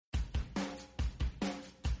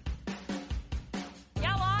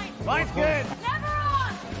Line's good. Never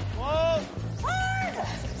on. Whoa. Hard.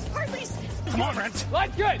 Hard, Lisa. Come on, Brent.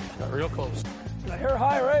 Line's good. Got real close. The hair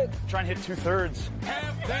high, right? Try and hit 2/3.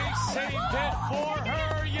 Have they saved it for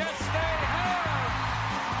her? Yes, they have.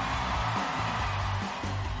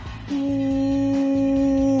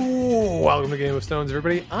 Welcome to Game of Stones,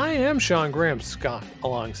 everybody. I am Sean Graham, Scott,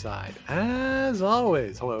 alongside, as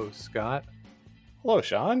always. Hello, Scott. Hello,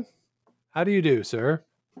 Sean. How do you do, sir?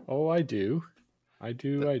 Oh, I do. I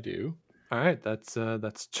do. All right, that's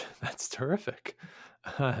terrific.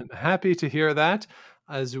 I'm happy to hear that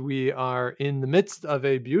as we are in the midst of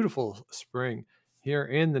a beautiful spring here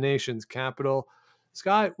in the nation's capital.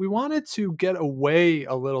 Scott, we wanted to get away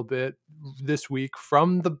a little bit this week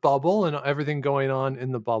from the bubble and everything going on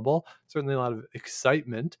in the bubble. Certainly a lot of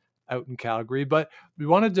excitement out in Calgary, but we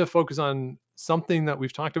wanted to focus on something that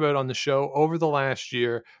we've talked about on the show over the last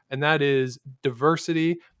year, and that is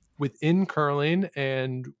diversity within curling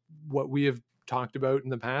and what we have talked about in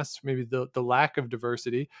the past, maybe the lack of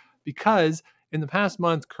diversity, because in the past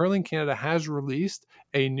month, Curling Canada has released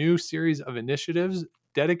a new series of initiatives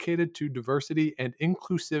dedicated to diversity and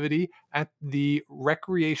inclusivity at the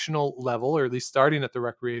recreational level, or at least starting at the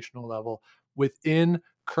recreational level within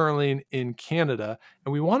curling in Canada.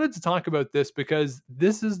 And we wanted to talk about this because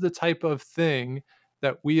this is the type of thing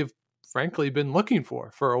that we have frankly been looking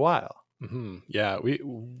for a while. Mm-hmm. Yeah,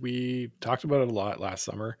 we talked about it a lot last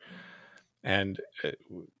summer, and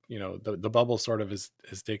the bubble sort of has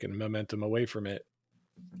taken momentum away from it,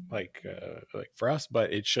 like for us,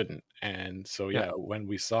 but it shouldn't. And so when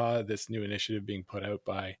we saw this new initiative being put out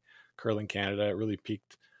by Curling Canada, it really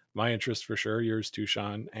piqued my interest for sure, yours too,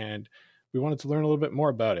 Sean, and we wanted to learn a little bit more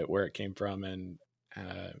about it, where it came from, and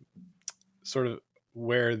sort of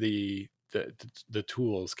where the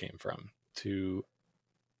tools came from to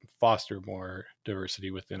foster more diversity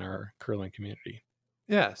within our curling community.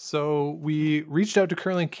 Yeah, so we reached out to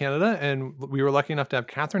Curling Canada, and we were lucky enough to have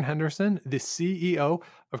Catherine Henderson, the CEO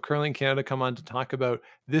of Curling Canada, come on to talk about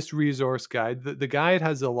this resource guide. The guide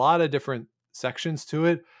has a lot of different sections to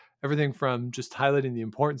it, everything from just highlighting the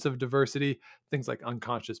importance of diversity, things like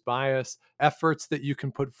unconscious bias, efforts that you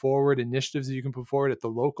can put forward, initiatives that you can put forward at the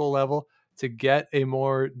local level to get a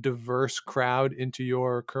more diverse crowd into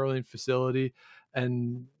your curling facility.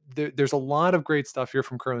 And there's a lot of great stuff here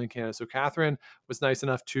from Curling Canada. So Catherine was nice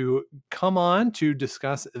enough to come on to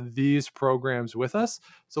discuss these programs with us.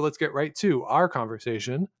 So let's get right to our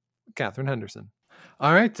conversation with Catherine Henderson.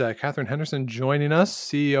 All right, Catherine Henderson joining us,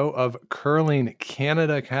 CEO of Curling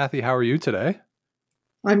Canada. Kathy, how are you today?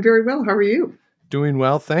 I'm very well. How are you? Doing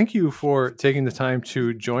well. Thank you for taking the time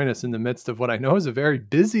to join us in the midst of what I know is a very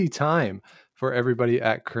busy time for everybody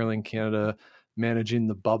at Curling Canada, managing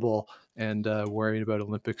the bubble and worrying about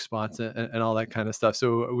Olympic spots and all that kind of stuff.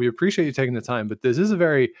 So we appreciate you taking the time, but this is a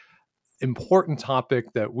very important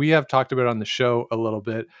topic that we have talked about on the show a little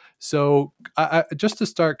bit. So just to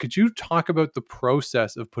start, could you talk about the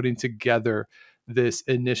process of putting together this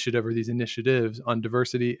initiative or these initiatives on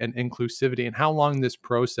diversity and inclusivity, and how long this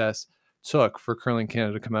process took for Curling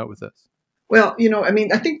Canada to come out with this? Well,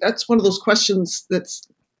 I think that's one of those questions that's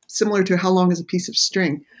similar to how long is a piece of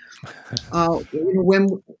string. Let's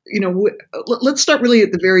start really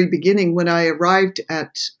at the very beginning. When I arrived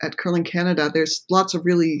at Curling Canada, there's lots of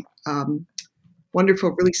really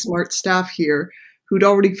wonderful, really smart staff here who'd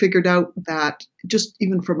already figured out that, just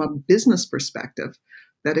even from a business perspective,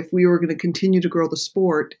 that if we were going to continue to grow the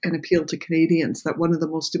sport and appeal to Canadians, that one of the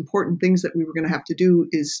most important things that we were going to have to do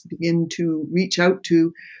is begin to reach out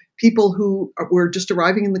to people who were just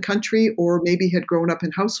arriving in the country, or maybe had grown up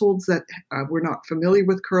in households that were not familiar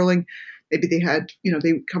with curling. Maybe they had,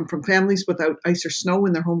 they come from families without ice or snow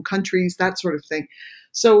in their home countries, that sort of thing.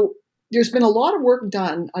 So there's been a lot of work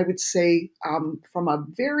done, I would say, from a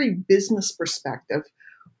very business perspective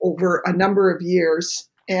over a number of years.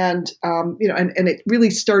 And it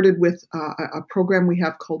really started with a program we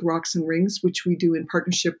have called Rocks and Rings, which we do in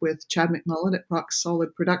partnership with Chad McMullen at Rock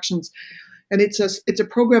Solid Productions. And it's a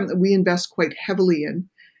program that we invest quite heavily in.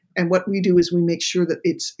 And what we do is we make sure that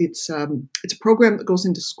it's a program that goes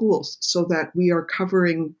into schools, so that we are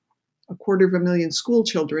covering 250,000 school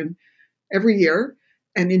children every year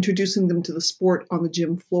and introducing them to the sport on the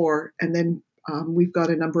gym floor. And then we've got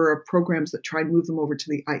a number of programs that try and move them over to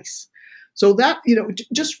the ice. So that,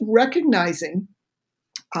 just recognizing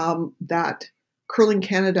that Curling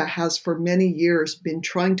Canada has for many years been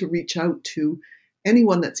trying to reach out to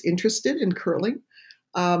anyone that's interested in curling.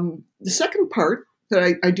 The second part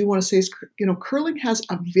that I do want to say is, curling has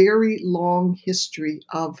a very long history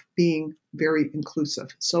of being very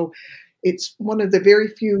inclusive. So It's one of the very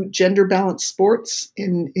few gender balanced sports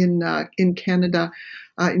in Canada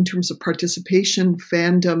in terms of participation,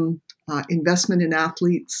 fandom, investment in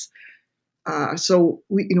athletes. So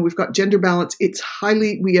we've got gender balance.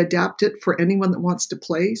 We adapt it for anyone that wants to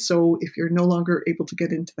play. So if you're no longer able to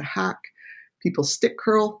get into the hack, people stick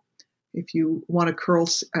curl. If you want to curl,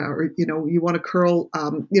 you want to curl,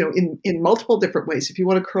 in multiple different ways. If you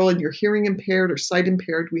want to curl and you're hearing impaired or sight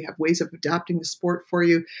impaired, we have ways of adapting the sport for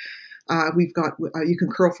you. We've got, you can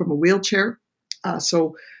curl from a wheelchair.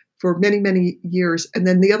 So for many, many years. And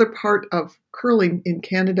then the other part of curling in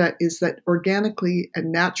Canada is that organically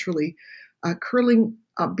and naturally, curling,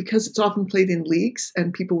 because it's often played in leagues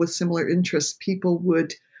and people with similar interests, people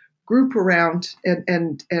would group around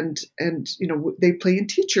and they play in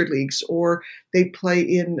teacher leagues, or they play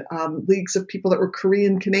in leagues of people that were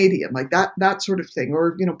Korean Canadian, like that sort of thing,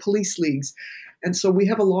 or police leagues. And so we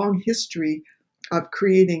have a long history of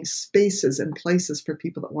creating spaces and places for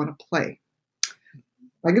people that want to play.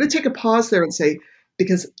 I'm going to take a pause there and say,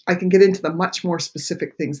 because I can get into the much more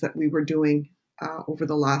specific things that we were doing over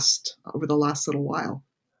the last little while.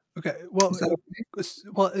 Okay. Well,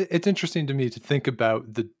 it's interesting to me to think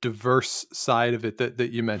about the diverse side of it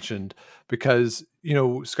that you mentioned, because,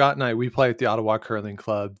 Scott and I, we play at the Ottawa Curling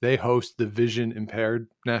Club. They host the Vision Impaired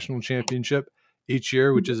National Championship each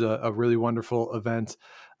year, which is a really wonderful event.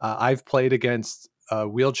 I've played against a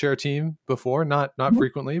wheelchair team before, not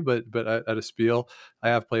frequently, but at a Spiel, I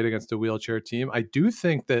have played against a wheelchair team. I do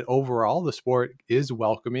think that overall the sport is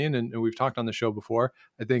welcoming, and we've talked on the show before.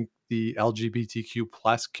 I think the LGBTQ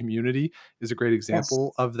plus community is a great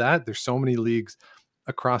example of that. There's so many leagues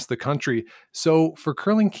across the country. So for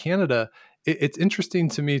Curling Canada, it's interesting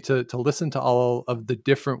to me to listen to all of the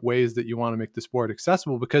different ways that you want to make the sport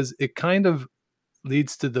accessible, because it kind of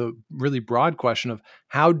leads to the really broad question of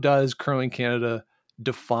how does Curling Canada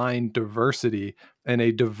define diversity and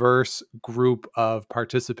a diverse group of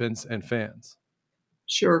participants and fans?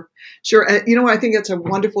 Sure. I think that's a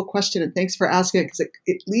wonderful question, and thanks for asking it, because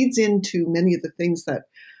it leads into many of the things that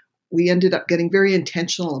we ended up getting very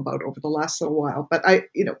intentional about over the last little while. But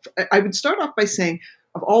I would start off by saying,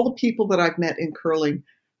 of all the people that I've met in curling,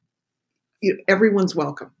 everyone's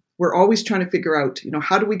welcome. We're always trying to figure out,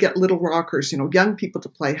 how do we get little rockers, young people to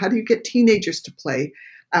play? How do you get teenagers to play?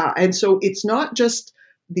 And so it's not just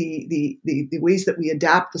the ways that we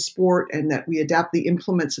adapt the sport and that we adapt the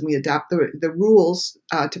implements and we adapt the rules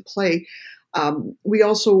to play.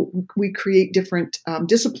 We create different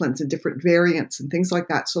disciplines and different variants and things like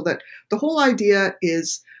that, so that the whole idea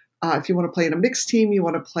is, if you want to play in a mixed team, you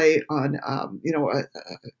want to play on,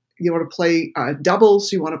 you want to play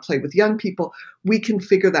doubles, you want to play with young people, we can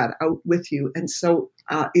figure that out with you. And so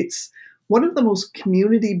it's one of the most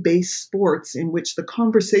community-based sports in which the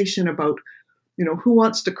conversation about, who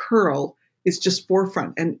wants to curl is just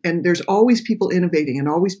forefront. And there's always people innovating and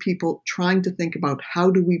always people trying to think about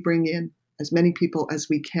how do we bring in as many people as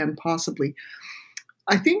we can possibly.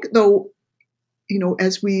 I think, though,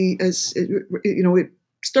 it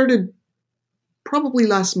started probably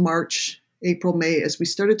last March, April, May, as we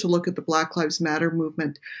started to look at the Black Lives Matter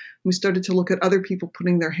movement. We started to look at other people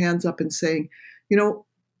putting their hands up and saying,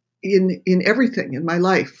 in everything in my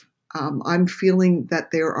life, I'm feeling that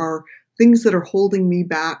there are things that are holding me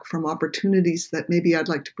back from opportunities that maybe I'd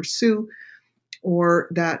like to pursue, or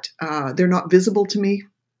that they're not visible to me.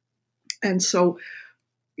 And so,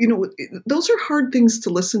 those are hard things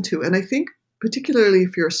to listen to. And I think particularly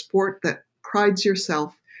if you're a sport that prides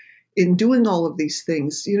yourself in doing all of these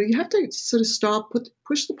things, you have to sort of stop,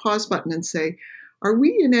 push the pause button and say, are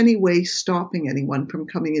we in any way stopping anyone from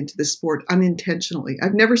coming into this sport unintentionally?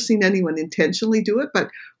 I've never seen anyone intentionally do it,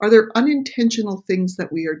 but are there unintentional things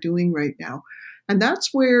that we are doing right now? And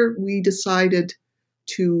that's where we decided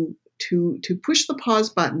to push the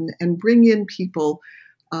pause button and bring in people.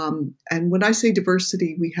 And when I say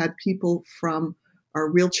diversity, we had people from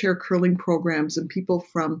our wheelchair curling programs and people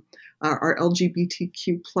from our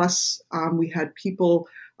LGBTQ plus. We had people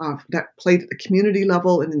that played at the community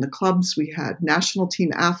level and in the clubs. We had national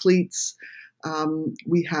team athletes.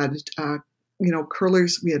 We had,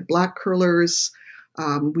 curlers. We had Black curlers.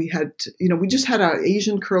 We had, we just had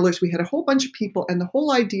Asian curlers. We had a whole bunch of people. And the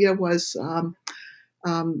whole idea was a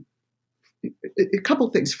couple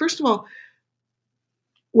things. First of all,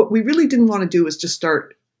 what we really didn't want to do is just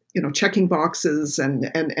start, checking boxes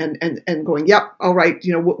and going, yep, all right,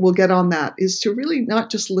 we'll get on that. Is to really not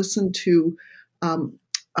just listen to,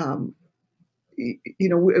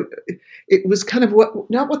 it was kind of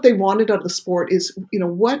not what they wanted out of the sport is,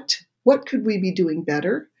 what could we be doing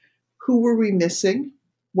better? Who were we missing?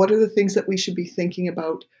 What are the things that we should be thinking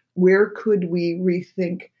about? Where could we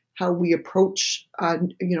rethink how we approach,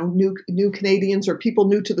 new Canadians or people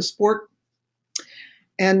new to the sport.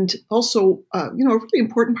 And also, a really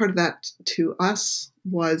important part of that to us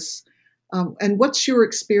was, and what's your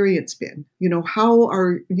experience been? How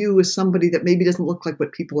are you, as somebody that maybe doesn't look like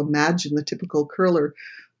what people imagine the typical curler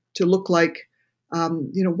to look like?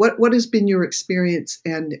 What has been your experience,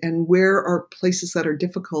 and where are places that are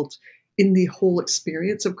difficult in the whole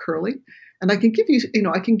experience of curling? And I can give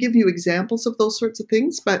you, examples of those sorts of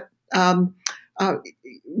things, but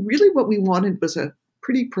really what we wanted was a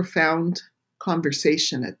pretty profound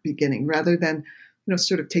conversation at the beginning, rather than,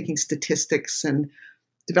 sort of taking statistics and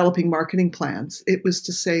developing marketing plans. It was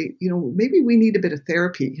to say, maybe we need a bit of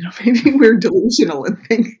therapy. Maybe we're delusional and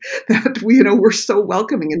think that we're so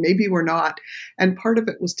welcoming, and maybe we're not. And part of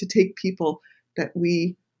it was to take people that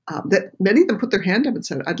that many of them put their hand up and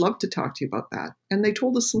said, "I'd love to talk to you about that." And they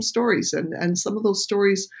told us some stories, and some of those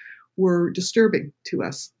stories were disturbing to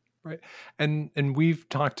us. Right. And we've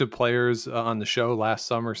talked to players on the show last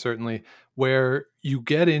summer, certainly, where you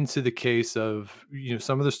get into the case of,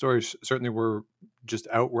 some of the stories certainly were just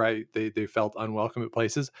outright, they felt unwelcome at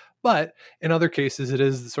places. But in other cases, it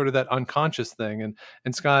is sort of that unconscious thing.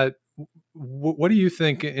 And Scott, what do you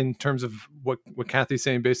think in terms of what Kathy's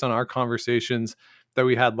saying based on our conversations that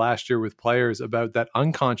we had last year with players about that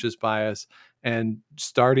unconscious bias and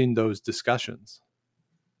starting those discussions?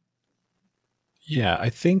 Yeah, I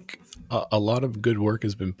think a lot of good work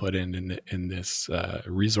has been put in this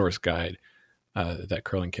resource guide that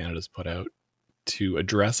Curling Canada's put out to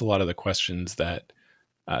address a lot of the questions that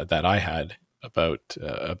I had about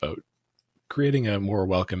creating a more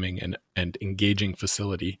welcoming and engaging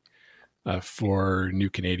facility for new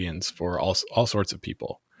Canadians, for all sorts of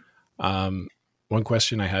people. One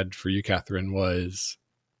question I had for you, Catherine, was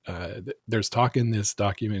there's talk in this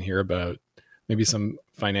document here about maybe some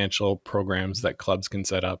financial programs that clubs can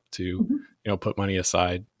set up to, put money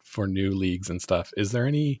aside for new leagues and stuff. Is there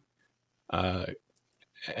any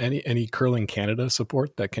Curling Canada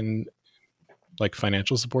support that can, like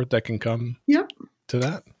financial support that can come to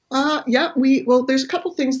that? There's a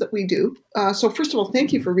couple things that we do. So first of all,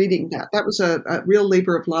 thank you for reading that. That was a real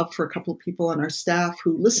labor of love for a couple of people on our staff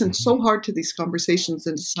who listened so hard to these conversations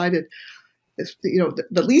and decided, if,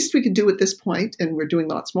 the least we could do at this point, and we're doing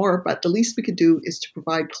lots more, but the least we could do is to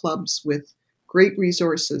provide clubs with great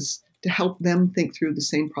resources to help them think through the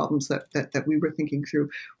same problems that we were thinking through,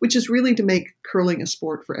 which is really to make curling a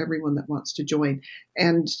sport for everyone that wants to join.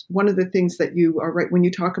 And one of the things that you are right, when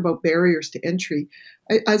you talk about barriers to entry,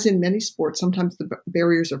 as in many sports, sometimes the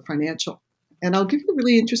barriers are financial. And I'll give you a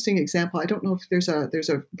really interesting example. I don't know if there's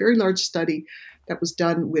a very large study that was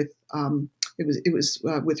done with it was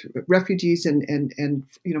with refugees and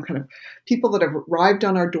kind of people that have arrived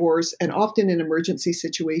on our doors, and often in emergency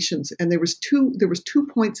situations. And there was two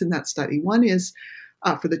points in that study. One is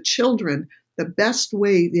for the children, the best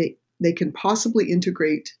way they can possibly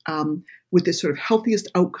integrate with this sort of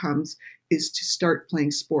healthiest outcomes is to start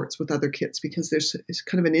playing sports with other kids, because there's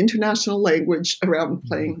kind of an international language around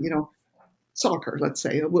playing, soccer, let's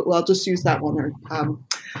say. I'll just use that one.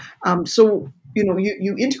 So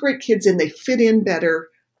you integrate kids in, they fit in better,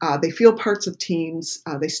 they feel parts of teams,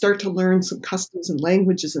 they start to learn some customs and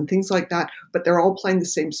languages and things like that, but they're all playing the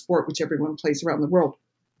same sport, which everyone plays around the world.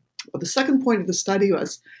 Well, the second point of the study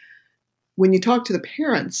was, when you talk to the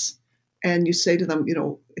parents and you say to them,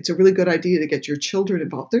 it's a really good idea to get your children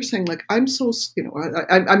involved, they're saying, like, I'm so,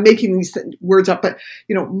 I'm making these words up, but,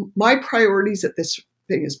 my priorities at this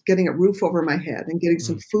thing is getting a roof over my head and getting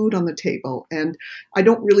some food on the table. And I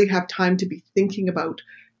don't really have time to be thinking about,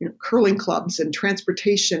 curling clubs and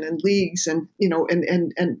transportation and leagues and,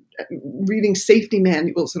 and reading safety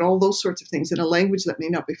manuals and all those sorts of things in a language that may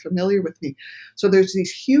not be familiar with me. So there's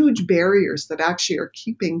these huge barriers that actually are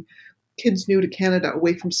keeping kids new to Canada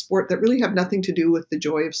away from sport that really have nothing to do with the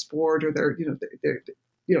joy of sport, or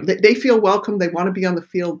they feel welcome, they want to be on the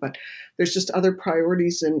field, but there's just other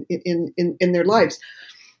priorities in their lives.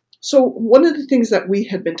 So one of the things that we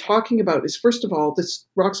had been talking about is, first of all, this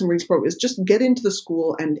Rocks and Rings program is just get into the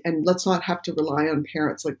school and let's not have to rely on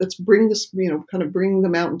parents. Like, let's bring this, kind of bring the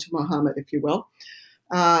mountain to Muhammad, if you will.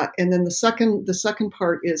 And then the second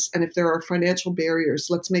part is, and if there are financial barriers,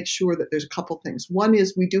 let's make sure that there's a couple things. One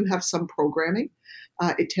is, we do have some programming.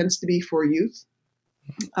 It tends to be for youth.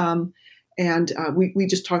 And we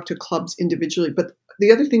just talk to clubs individually. But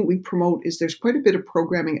the other thing we promote is there's quite a bit of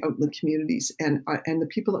programming out in the communities, and the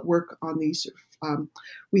people that work on these.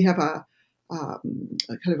 We have a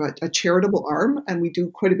kind of a charitable arm, and we do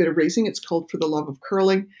quite a bit of raising. It's called For the Love of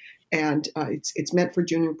Curling, and it's meant for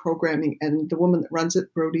junior programming. And the woman that runs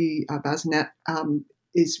it, Brody Bazinet,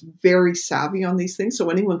 is very savvy on these things. So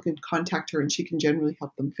anyone can contact her, and she can generally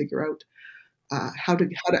help them figure out how to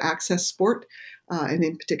access sport, and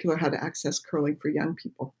in particular how to access curling for young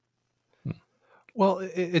people. Well,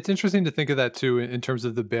 it's interesting to think of that too, in terms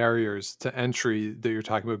of the barriers to entry that you're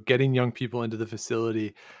talking about, getting young people into the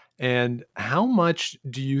facility. And how much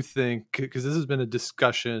do you think, because this has been a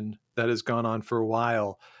discussion that has gone on for a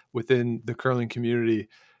while within the curling community,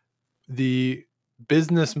 the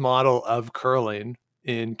business model of curling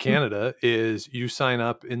in Canada is you sign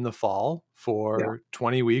up in the fall for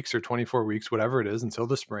 20 weeks or 24 weeks, whatever it is, until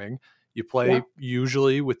the spring. You play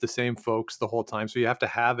usually with the same folks the whole time. So you have to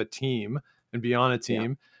have a team and be on a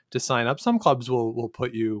team to sign up. Some clubs will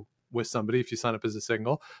put you with somebody if you sign up as a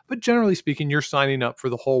single, but generally speaking, you're signing up for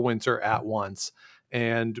the whole winter at once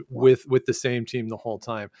and with the same team the whole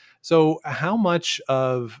time. So how much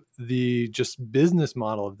of the just business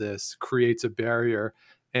model of this creates a barrier,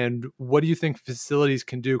 and what do you think facilities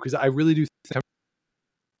can do? Because I really do think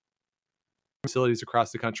facilities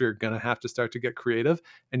across the country are going to have to start to get creative,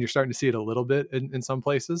 and you're starting to see it a little bit in some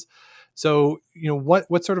places. So,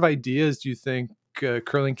 what sort of ideas do you think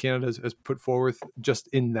Curling Canada has put forth just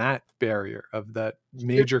in that barrier of that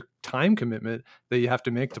major time commitment that you have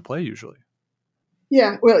to make to play usually?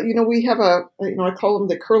 Yeah, well, we have I call him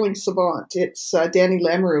the curling savant. It's Danny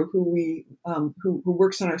Lamoureux, who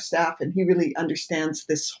works on our staff, and he really understands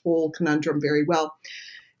this whole conundrum very well.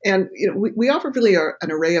 And we offer really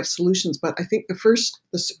an array of solutions, but I think the first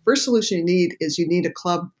solution you need a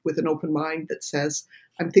club with an open mind that says,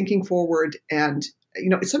 I'm thinking forward. And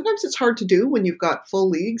sometimes it's hard to do when you've got full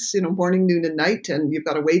leagues, morning, noon, and night, and you've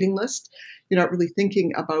got a waiting list. You're not really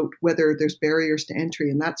thinking about whether there's barriers to entry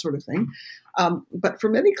and that sort of thing. But for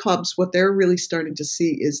many clubs, what they're really starting to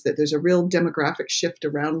see is that there's a real demographic shift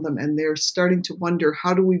around them, and they're starting to wonder,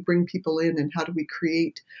 how do we bring people in, and how do we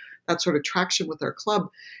create that sort of traction with our club?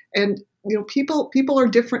 And people are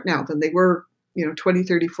different now than they were 20,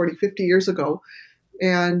 30, 40, 50 years ago.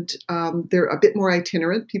 And they're a bit more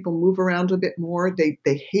itinerant. People move around a bit more. They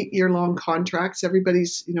hate year-long contracts.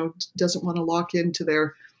 Everybody's doesn't want to lock into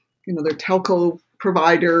their their telco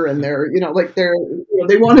provider, and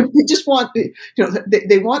they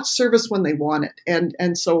want service when they want it.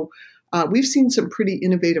 And so we've seen some pretty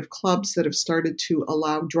innovative clubs that have started to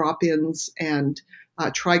allow drop-ins and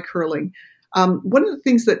try curling. One of the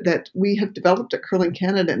things that we have developed at Curling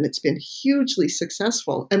Canada, and it's been hugely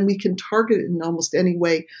successful, and we can target it in almost any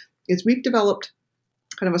way, is we've developed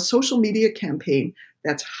kind of a social media campaign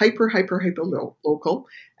that's hyper local.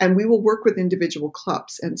 And we will work with individual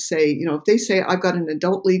clubs and say, if they say, I've got an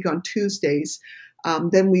adult league on Tuesdays,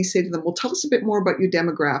 then we say to them, well, tell us a bit more about your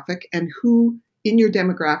demographic and who in your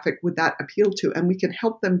demographic would that appeal to? And we can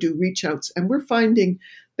help them do reach outs. And we're finding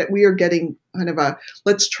that we are getting kind of a,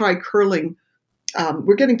 let's try curling.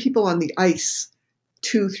 We're getting people on the ice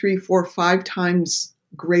 2, 3, 4, 5 times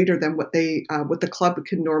greater than what the club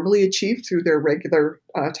can normally achieve through their regular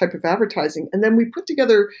type of advertising. And then we put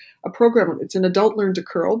together a program. It's an adult learn to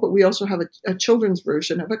curl, but we also have a children's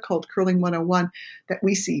version of it called Curling 101 that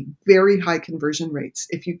we see very high conversion rates.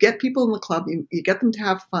 If you get people in the club, you get them to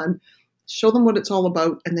have fun, show them what it's all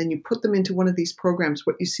about, and then you put them into one of these programs,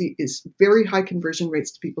 what you see is very high conversion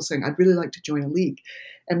rates to people saying, I'd really like to join a league.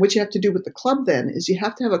 And what you have to do with the club then is you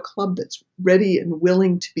have to have a club that's ready and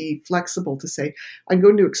willing to be flexible to say, I'm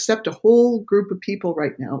going to accept a whole group of people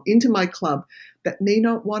right now into my club that may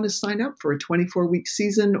not want to sign up for a 24-week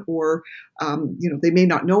season, or they may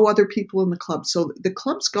not know other people in the club. So the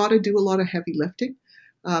club's got to do a lot of heavy lifting,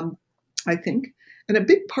 I think. And a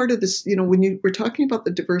big part of this, when we're talking about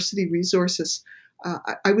the diversity resources,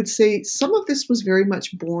 I would say some of this was very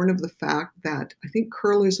much born of the fact that I think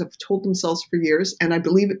curlers have told themselves for years, and I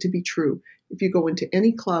believe it to be true, if you go into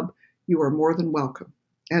any club, you are more than welcome.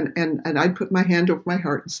 And I'd put my hand over my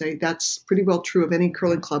heart and say that's pretty well true of any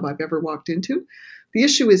curling club I've ever walked into. The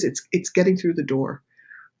issue is it's getting through the door.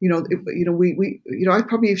 I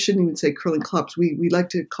probably shouldn't even say curling clubs. We like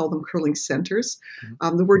to call them curling centers.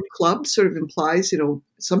 The word club sort of implies,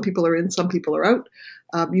 some people are in, some people are out.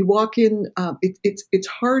 You walk in, it's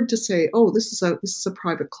hard to say, oh, this is a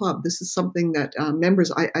private club. This is something that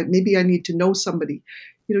members, maybe I need to know somebody.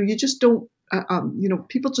 You just don't,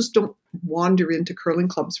 people just don't wander into curling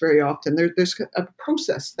clubs very often. There's a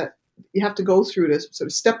process that you have to go through to sort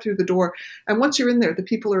of step through the door. And once you're in there, the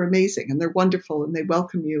people are amazing and they're wonderful and they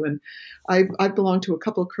welcome you. And I've belonged to a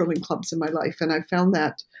couple of curling clubs in my life, and I found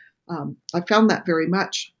that very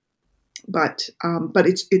much. But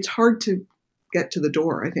it's hard to get to the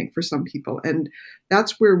door, I think, for some people. And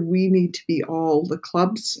that's where we need to be. All the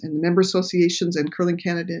clubs and the member associations and Curling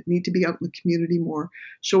Canada need to be out in the community more,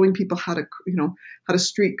 showing people how to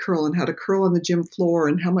street curl and how to curl on the gym floor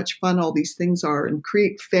and how much fun all these things are, and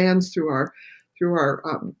create fans through our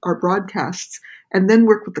broadcasts, and then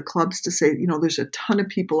work with the clubs to say, there's a ton of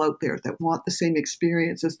people out there that want the same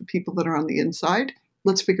experience as the people that are on the inside.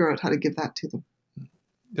 Let's figure out how to give that to them.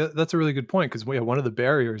 That's a really good point, because one of the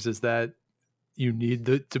barriers is that you need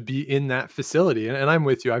to be in that facility. And I'm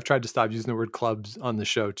with you. I've tried to stop using the word clubs on the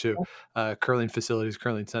show too. Curling facilities,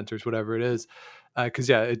 curling centers, whatever it is. Because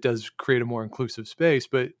it does create a more inclusive space.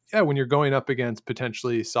 But when you're going up against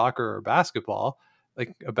potentially soccer or basketball,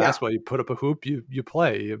 like a basketball, you put up a hoop, you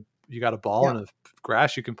play. You got a ball and a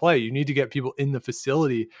grass, you can play. You need to get people in the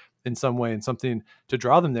facility in some way and something to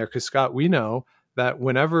draw them there. Because Scott, we know that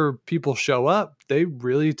whenever people show up, they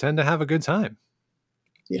really tend to have a good time.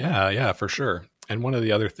 Yeah, for sure. And one of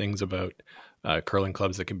the other things about curling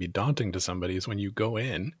clubs that can be daunting to somebody is when you go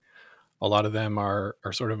in, a lot of them are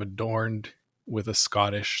sort of adorned with a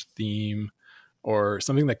Scottish theme or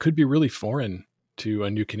something that could be really foreign to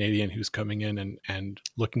a new Canadian who's coming in and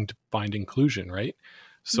looking to find inclusion, right?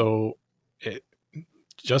 So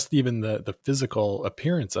just even the physical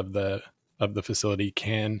appearance of the facility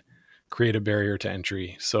can create a barrier to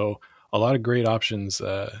entry. So a lot of great options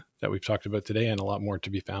that we've talked about today, and a lot more to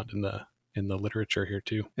be found in the literature here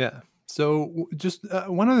too. Yeah. So just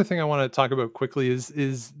one other thing I want to talk about quickly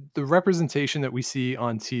is the representation that we see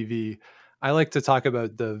on TV. I like to talk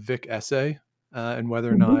about the Vic essay and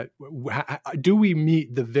whether or not do we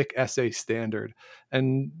meet the Vic essay standard.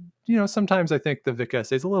 And sometimes I think the Vic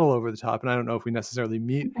essay is a little over the top, and I don't know if we necessarily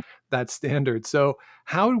meet that standard. So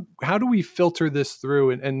how do we filter this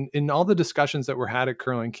through? And in all the discussions that were had at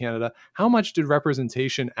Curling Canada, how much did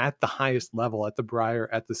representation at the highest level, at the Brier,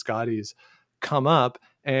 at the Scotties, come up?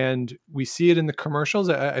 And we see it in the commercials.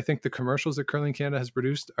 I think the commercials that Curling Canada has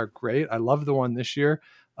produced are great. I love the one this year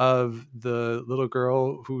of the little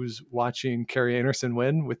girl who's watching Carrie Anderson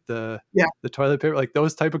win with the toilet paper. Like,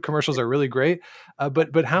 those type of commercials are really great.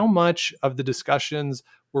 But how much of the discussions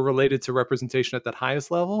were related to representation at that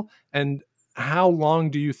highest level? And how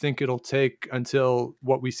long do you think it'll take until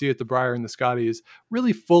what we see at the Brier and the Scotties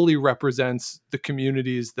really fully represents the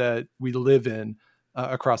communities that we live in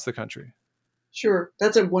across the country? Sure.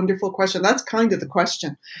 That's a wonderful question. That's kind of the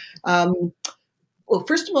question. Well,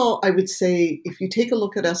 first of all, I would say if you take a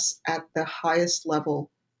look at us at the highest level,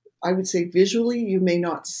 I would say visually you may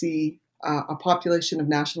not see a population of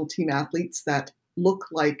national team athletes that look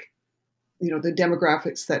like, the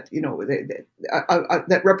demographics that,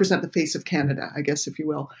 that represent the face of Canada, I guess, if you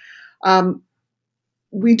will.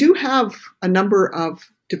 We do have a number of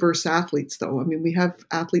diverse athletes, though. I mean, we have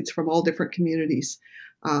athletes from all different communities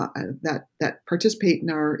that participate in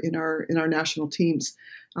our national teams,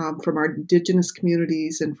 from our Indigenous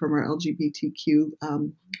communities and from our LGBTQ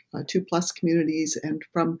 2+ communities and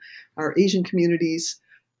from our Asian communities.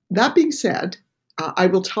 That being said, I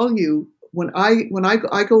will tell you, when I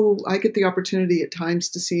get the opportunity at times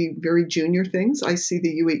to see very junior things. I see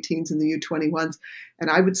the U18s and the U21s, and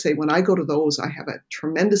I would say when I go to those, I have a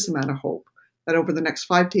tremendous amount of hope that over the next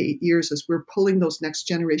 5 to 8 years, as we're pulling those next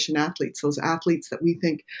generation athletes, those athletes that we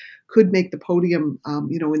think could make the podium,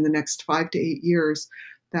 in the next 5 to 8 years,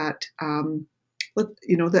 that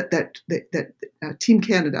Team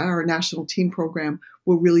Canada, our national team program,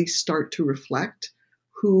 will really start to reflect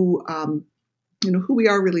who we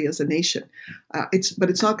are really as a nation. But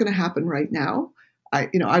it's not going to happen right now.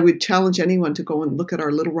 I would challenge anyone to go and look at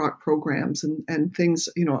our Little Rock programs and things,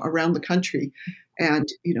 around the country, and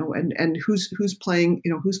who's playing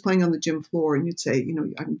on the gym floor, and you'd say,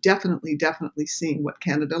 I'm definitely seeing what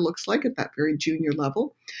Canada looks like at that very junior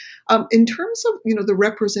level. In terms of, the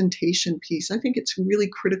representation piece, I think it's really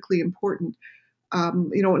critically important.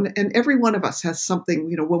 And every one of us has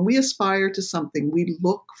something, when we aspire to something, we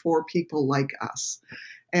look for people like us.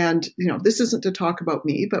 And, this isn't to talk about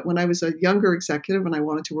me, but when I was a younger executive and I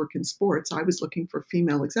wanted to work in sports, I was looking for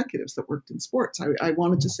female executives that worked in sports. I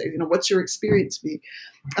wanted to say, what's your experience be?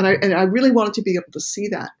 And I really wanted to be able to see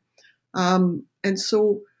that. And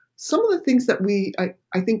so some of the things that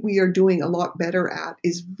I think we are doing a lot better at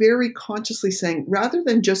is very consciously saying, rather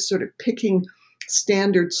than just sort of picking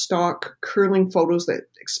standard stock curling photos that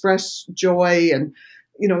express joy and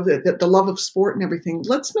the love of sport and everything.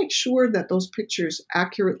 Let's make sure that those pictures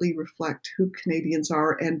accurately reflect who Canadians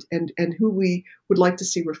are and who we would like to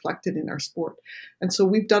see reflected in our sport. And so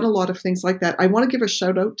we've done a lot of things like that. I want to give a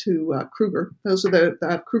shout out to Kruger. Those are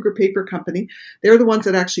the Kruger Paper Company. They're the ones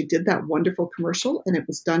that actually did that wonderful commercial, and it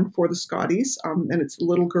was done for the Scotties. And it's a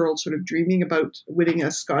little girl sort of dreaming about winning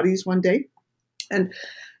a Scotties one day. And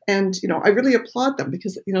I really applaud them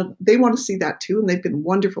because, they want to see that too. And they've been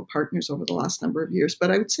wonderful partners over the last number of years.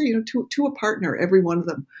 But I would say, to a partner, every one of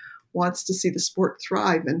them wants to see the sport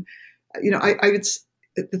thrive. And,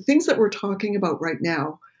 the things that we're talking about right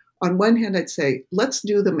now, on one hand, I'd say, let's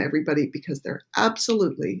do them, everybody, because they're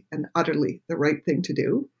absolutely and utterly the right thing to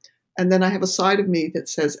do. And then I have a side of me that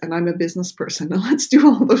says, and I'm a business person, and let's do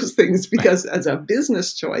all those things because as a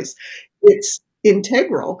business choice, it's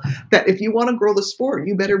integral that if you want to grow the sport,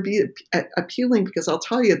 you better be appealing, because I'll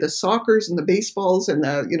tell you, the soccers and the baseballs and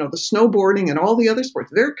the snowboarding and all the other sports,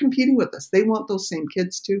 they're competing with us. They want those same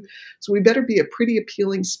kids too. So we better be a pretty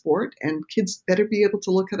appealing sport, and kids better be able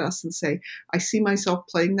to look at us and say, I see myself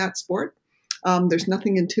playing that sport. There's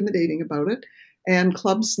nothing intimidating about it. And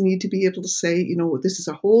clubs need to be able to say, this is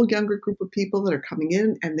a whole younger group of people that are coming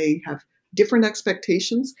in and they have different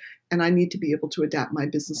expectations, and I need to be able to adapt my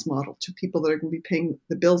business model to people that are going to be paying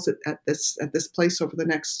the bills at this place over the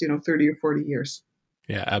next 30 or 40 years.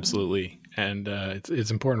 Yeah, absolutely. And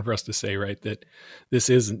it's important for us to say, right, that this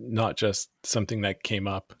is not just something that came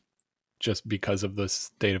up just because of the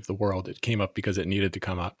state of the world. It came up because it needed to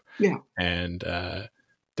come up. Yeah. And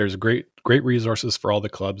there's great resources for all the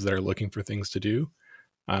clubs that are looking for things to do.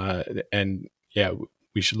 And yeah,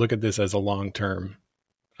 we should look at this as a long-term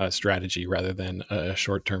strategy rather than a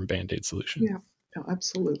short-term Band-Aid solution. Yeah, no,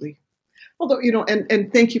 absolutely. Although,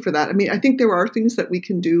 and thank you for that. I mean, I think there are things that we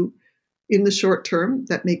can do in the short term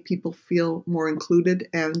that make people feel more included.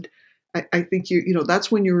 And I think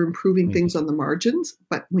that's when you're improving things on the margins.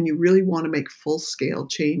 But when you really want to make full-scale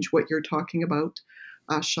change, what you're talking about,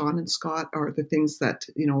 Sean and Scott, are the things that,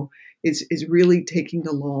 is really taking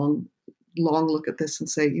the long look at this and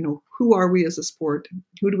say, who are we as a sport?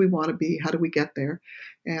 Who do we want to be? How do we get there?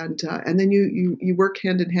 And then you work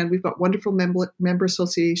hand in hand. We've got wonderful member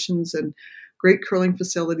associations and great curling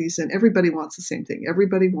facilities, and everybody wants the same thing.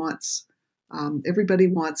 Everybody wants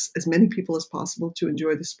as many people as possible to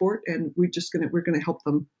enjoy the sport, and we're going to help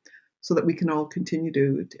them so that we can all continue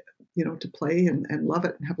to play and love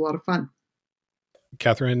it and have a lot of fun.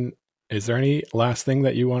 Catherine, is there any last thing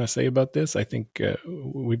that you want to say about this? I think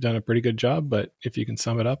we've done a pretty good job, but if you can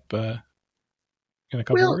sum it up in a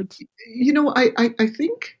couple words. I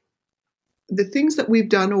think the things that we've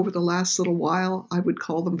done over the last little while, I would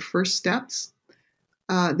call them first steps.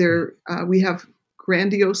 We have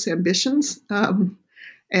grandiose ambitions,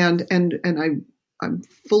 and I'm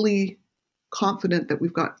fully confident that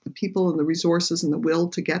we've got the people and the resources and the will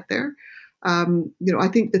to get there. I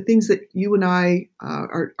think the things that you and I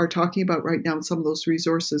are talking about right now, and some of those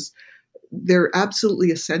resources, they're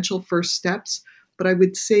absolutely essential first steps. But I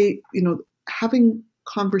would say, having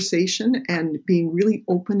conversation and being really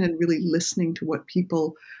open and really listening to what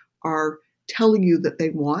people are telling you that they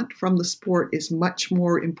want from the sport is much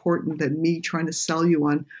more important than me trying to sell you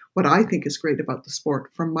on what I think is great about the sport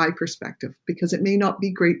from my perspective, because it may not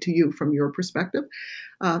be great to you from your perspective.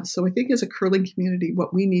 So I think as a curling community,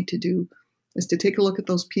 what we need to do is to take a look at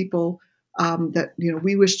those people that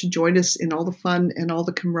we wish to join us in all the fun and all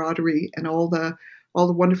the camaraderie and all the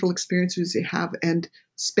wonderful experiences they have, and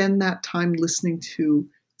spend that time listening to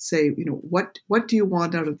say, what do you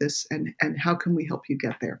want out of this, and how can we help you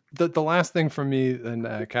get there? The last thing from me,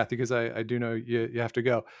 and Kathy, because I do know you have to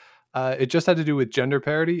go, it just had to do with gender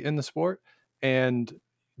parity in the sport, and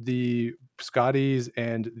the Scotties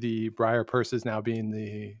and the Briar purses now being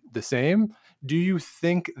the same. Do you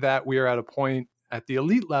think that we are at a point at the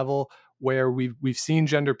elite level where we've seen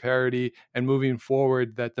gender parity, and moving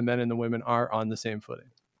forward that the men and the women are on the same footing?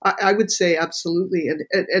 I would say absolutely,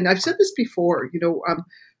 and I've said this before.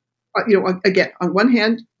 Again, on one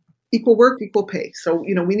hand, equal work, equal pay. So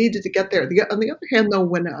we needed to get there. On the other hand, though,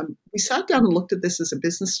 when we sat down and looked at this as a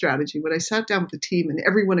business strategy, when I sat down with the team and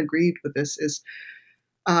everyone agreed with this, is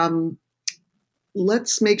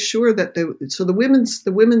let's make sure that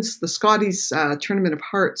the Scotties Tournament of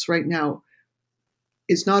Hearts right now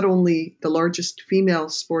is not only the largest female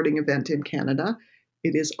sporting event in Canada,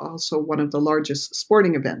 it is also one of the largest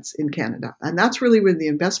sporting events in Canada. And that's really where the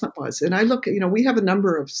investment was. And I look at, we have a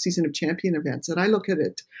number of Season of Champion events, and I look at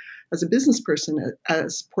it as a business person,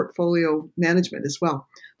 as portfolio management as well.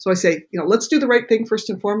 So I say, let's do the right thing first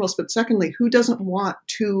and foremost, but secondly, who doesn't want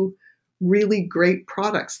two really great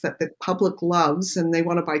products that the public loves, and they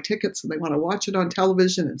want to buy tickets and they want to watch it on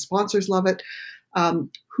television, and sponsors love it.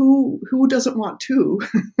 Who doesn't want two?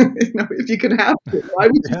 If you can have two, why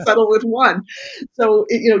would you settle with one? So,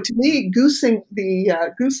 to me, goosing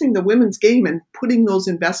the women's game and putting those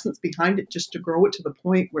investments behind it just to grow it to the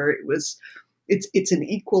point where it's an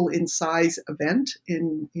equal in size event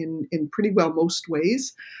in pretty well most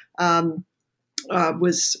ways.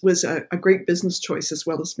 Was a great business choice as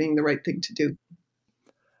well as being the right thing to do.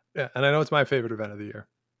 Yeah, and I know it's my favorite event of the year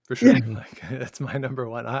for sure. Yeah. Like, it's my number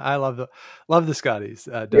one. I love the Scotties,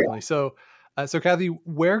 definitely. Yeah. So Kathy,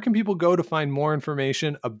 where can people go to find more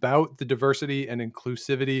information about the diversity and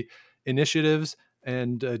inclusivity initiatives,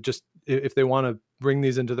 and just if they want to bring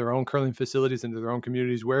these into their own curling facilities, into their own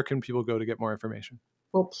communities, where can people go to get more information?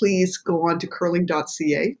 Well, please go on to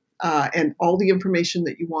curling.ca. And all the information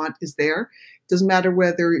that you want is there. Doesn't matter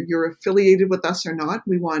whether you're affiliated with us or not.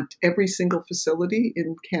 We want every single facility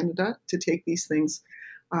in Canada to take these things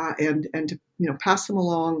and to pass them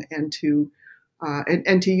along and to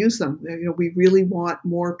use them. We really want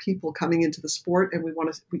more people coming into the sport, and we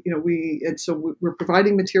want to so we're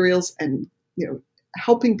providing materials and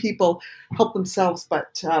helping people help themselves,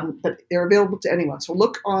 but they're available to anyone. So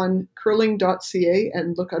look on curling.ca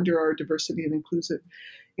and look under our diversity and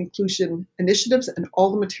inclusion initiatives, and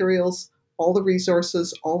all the materials, all the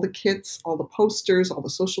resources, all the kits, all the posters, all the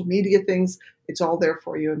social media things. It's all there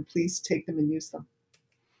for you, and please take them and use them.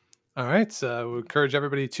 All right. So we encourage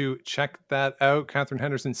everybody to check that out. Catherine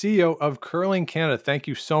Henderson, CEO of Curling Canada, thank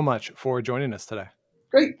you so much for joining us today.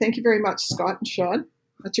 Great. Thank you very much, Scott and Sean.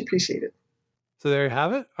 Much appreciated. So there you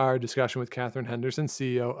have it, our discussion with Catherine Henderson,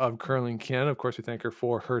 CEO of Curling Canada. Of course, we thank her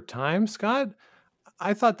for her time. Scott,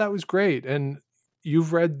 I thought that was great. And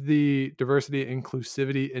you've read the diversity and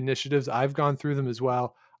inclusivity initiatives. I've gone through them as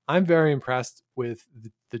well. I'm very impressed with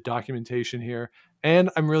the documentation here. And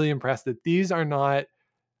I'm really impressed that these are not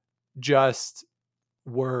just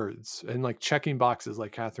words and like checking boxes,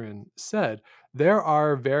 like Catherine said. There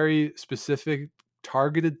are very specific,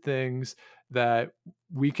 targeted things that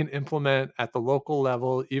we can implement at the local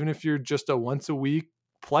level. Even if you're just a once a week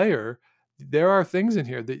player, there are things in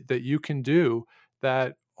here that you can do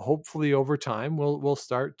that hopefully over time will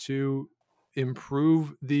start to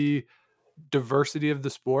improve the diversity of the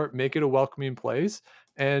sport, make it a welcoming place,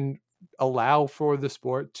 and allow for the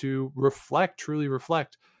sport to truly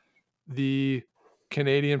reflect the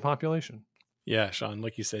Canadian population. Yeah, Sean,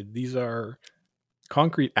 like you said, these are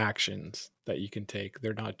concrete actions that you can take.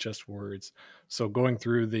 They're not just words. So going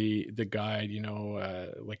through the guide,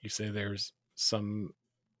 like you say, there's some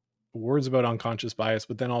words about unconscious bias,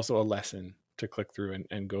 but then also a lesson to click through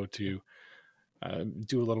and go to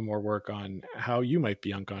do a little more work on how you might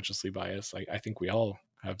be unconsciously biased. I think we all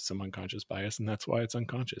have some unconscious bias, and that's why it's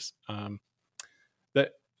unconscious.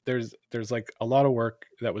 That there's like a lot of work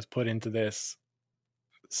that was put into this,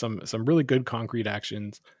 some really good concrete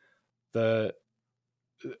actions. It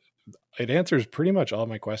answers pretty much all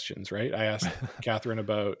my questions, right? I asked Catherine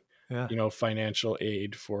about financial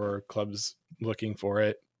aid for clubs looking for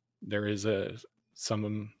it. There is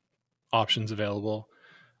some options available.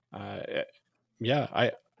 I'm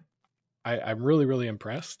really, really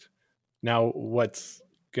impressed. Now, what's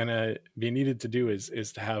gonna be needed to do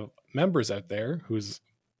is to have members out there, who's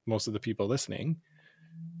most of the people listening,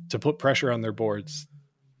 to put pressure on their boards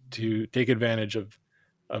to take advantage of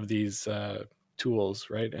these tools,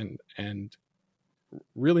 right? And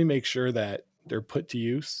really make sure that they're put to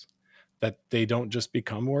use, that they don't just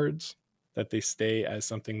become words, that they stay as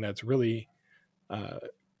something that's really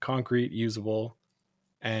concrete, usable.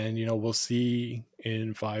 And, we'll see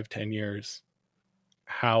in 5-10 years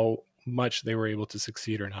how much they were able to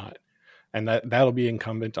succeed or not. And that'll be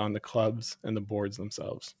incumbent on the clubs and the boards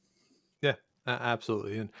themselves. Yeah,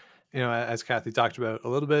 absolutely. And, as Kathy talked about a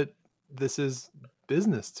little bit, this is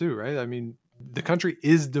business too, right? I mean, the country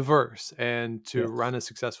is diverse, and to run a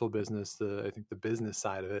successful business, I think the business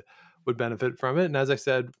side of it would benefit from it. And as I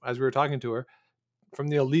said, as we were talking to her, from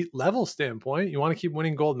the elite level standpoint, you want to keep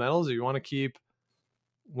winning gold medals, or you want to keep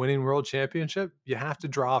winning world championship, you have to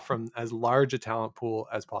draw from as large a talent pool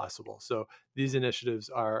as possible. So these initiatives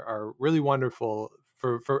are really wonderful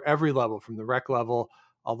for every level, from the rec level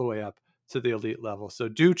all the way up to the elite level. So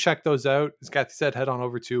do check those out. As Kathy said, head on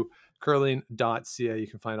over to curling.ca. You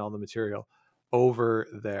can find all the material over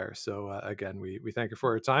there. So again, we thank her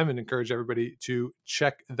for her time and encourage everybody to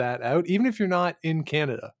check that out. Even if you're not in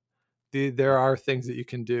Canada, there are things that you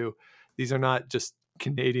can do. These are not just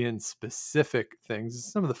Canadian specific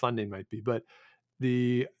things. Some of the funding might be, but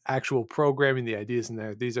the actual programming, the ideas in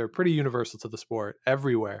there, these are pretty universal to the sport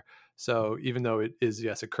everywhere. So even though it is,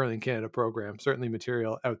 yes, a Curling Canada program, certainly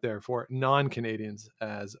material out there for non-Canadians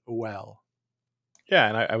as well. Yeah,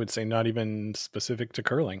 and I would say not even specific to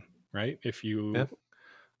curling, right? If you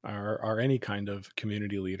are any kind of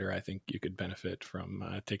community leader, I think you could benefit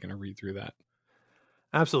from taking a read through that.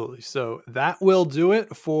 Absolutely. So that will do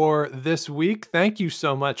it for this week. Thank you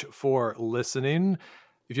so much for listening.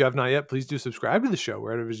 If you have not yet, please do subscribe to the show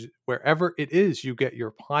wherever it is you get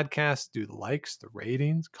your podcast. Do the likes, the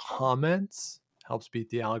ratings, comments. Helps beat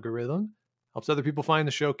the algorithm. Helps other people find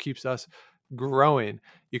the show. Keeps us growing.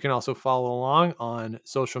 You can also follow along on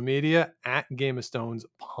social media at Game of Stones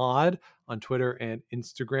Pod on Twitter and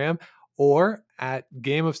Instagram, or at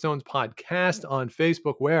Game of Stones Podcast on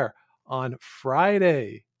Facebook, where on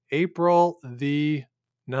Friday, April the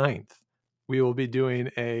 9th, we will be doing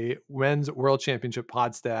a Men's World Championship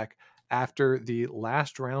pod stack after the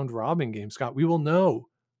last round robin game. Scott, we will know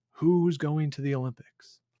who's going to the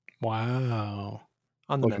Olympics. Wow.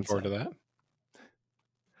 Looking forward to that.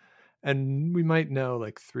 And we might know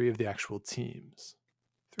like 3 of the actual teams.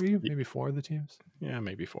 3, maybe 4 of the teams. Yeah,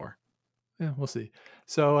 maybe 4. Yeah, we'll see.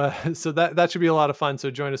 So that should be a lot of fun. So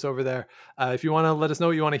join us over there. If you want to let us know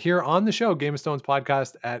what you want to hear on the show, Game of Stones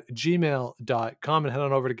Podcast at gmail.com, and head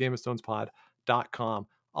on over to gameofstonespod.com.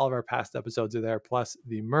 All of our past episodes are there, plus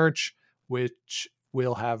the merch, which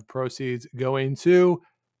will have proceeds going to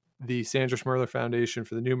the Sandra Schmirler Foundation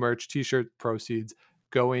for the new merch, t-shirt proceeds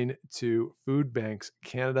going to Food Banks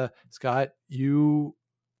Canada. Scott, you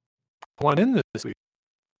won in this week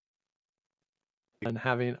and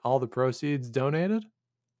having all the proceeds donated.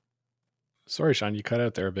 Sorry, Sean, you cut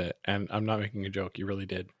out there a bit, and I'm not making a joke. You really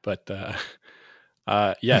did. But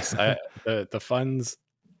yes, the funds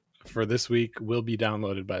for this week will be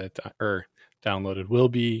downloaded by the time, or downloaded will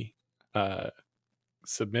be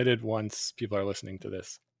submitted once people are listening to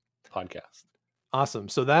this podcast. Awesome.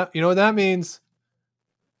 So that, you know what that means?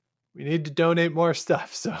 We need to donate more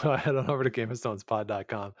stuff. So head on over to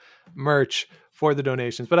gameofstonespod.com. Merch for the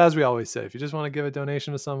donations. But as we always say, if you just want to give a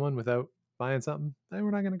donation to someone without buying something, then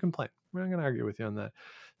we're not going to complain. We're not going to argue with you on that.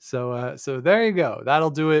 So there you go. That'll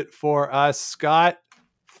do it for us. Scott,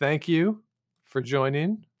 thank you for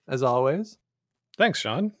joining, as always. Thanks,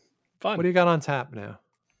 Sean. Fun. What do you got on tap now?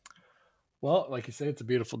 Well, like you say, it's a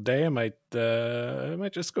beautiful day. I might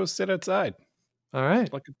just go sit outside. All right.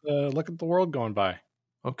 Look at the world going by.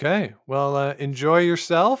 Okay. Well, enjoy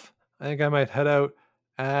yourself. I think I might head out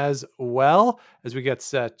as well as we get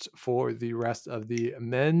set for the rest of the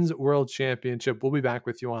Men's World Championship. We'll be back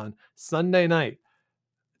with you on Sunday night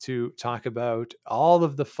to talk about all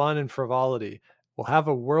of the fun and frivolity. We'll have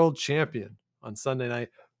a world champion on Sunday night.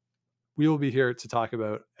 We will be here to talk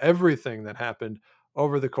about everything that happened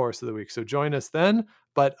over the course of the week. So join us then.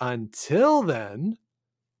 But until then,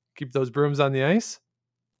 keep those brooms on the ice.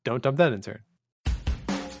 Don't dump that intern.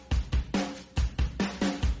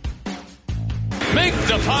 Make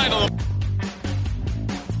the final.